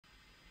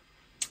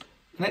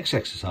The next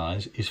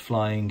exercise is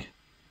flying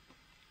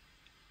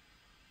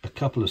a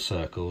couple of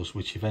circles,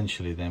 which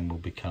eventually then will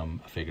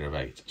become a figure of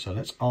 8. So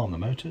let's arm the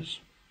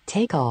motors.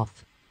 Take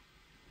off.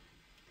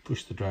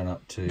 Push the drone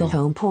up to... The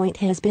home point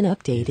has been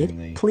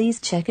updated. Please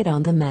check it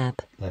on the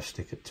map. Left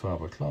stick at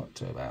 12 o'clock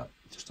to about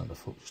just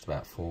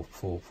about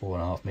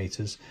 4.5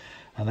 meters.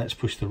 And let's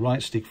push the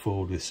right stick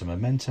forward with some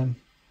momentum.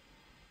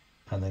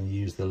 And then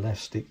use the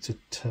left stick to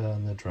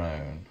turn the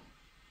drone.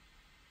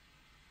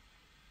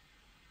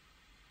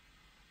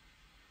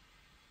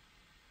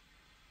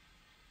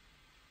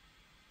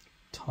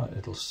 Tight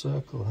little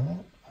circle here,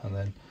 and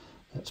then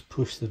let's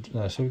push the...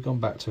 No, so we've gone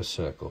back to a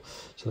circle.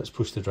 So let's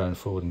push the drone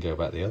forward and go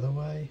back the other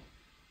way.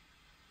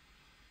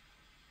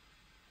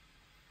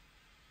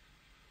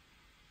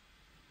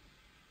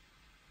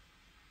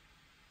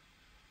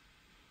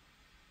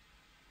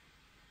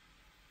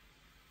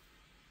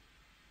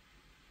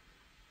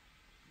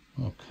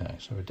 Okay,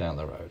 so we're down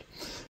the road.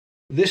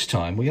 This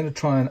time we're going to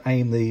try and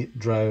aim the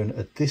drone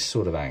at this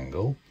sort of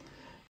angle,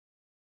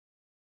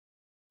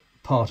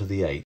 part of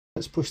the 8.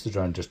 Let's push the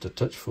drone just a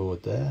touch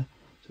forward there.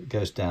 So it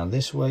goes down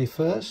this way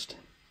first,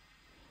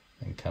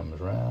 then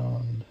comes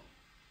round,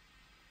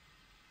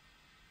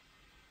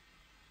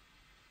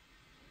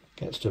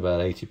 gets to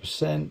about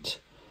 80%,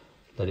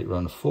 let it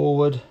run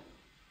forward,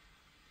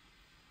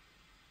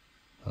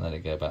 and let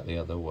it go back the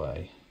other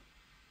way.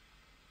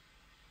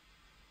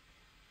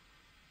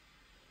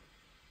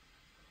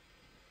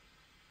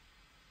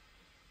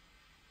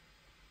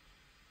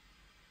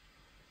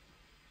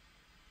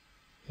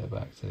 Go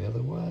back to the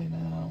other way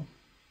now.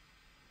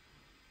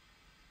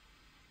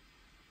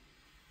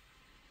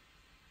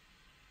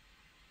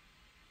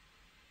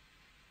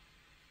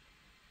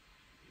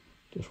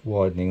 Just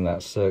widening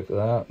that circle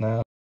out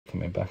now,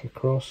 coming back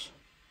across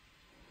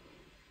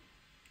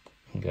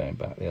and going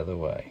back the other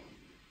way.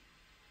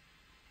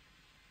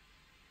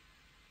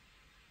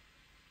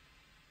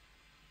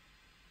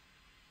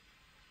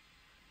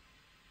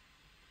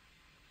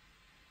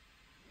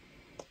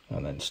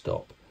 And then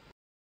stop.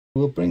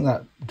 We'll bring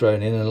that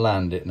drone in and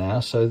land it now.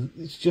 So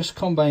it's just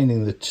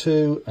combining the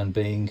two and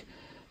being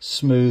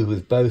smooth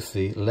with both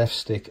the left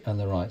stick and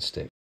the right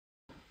stick.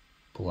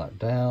 Pull that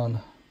down.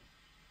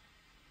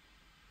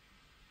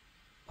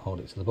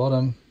 Hold it to the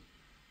bottom.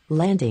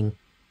 Landing.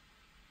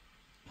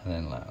 And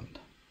then land.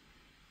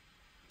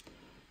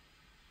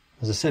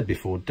 As I said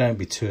before, don't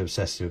be too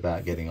obsessive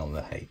about getting on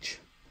the H.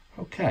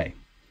 Okay,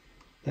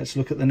 let's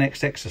look at the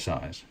next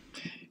exercise.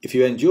 If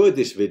you enjoyed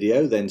this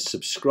video, then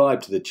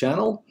subscribe to the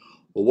channel,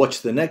 or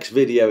watch the next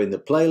video in the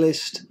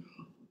playlist,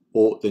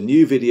 or the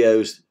new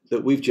videos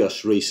that we've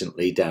just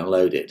recently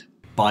downloaded.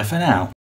 Bye for now.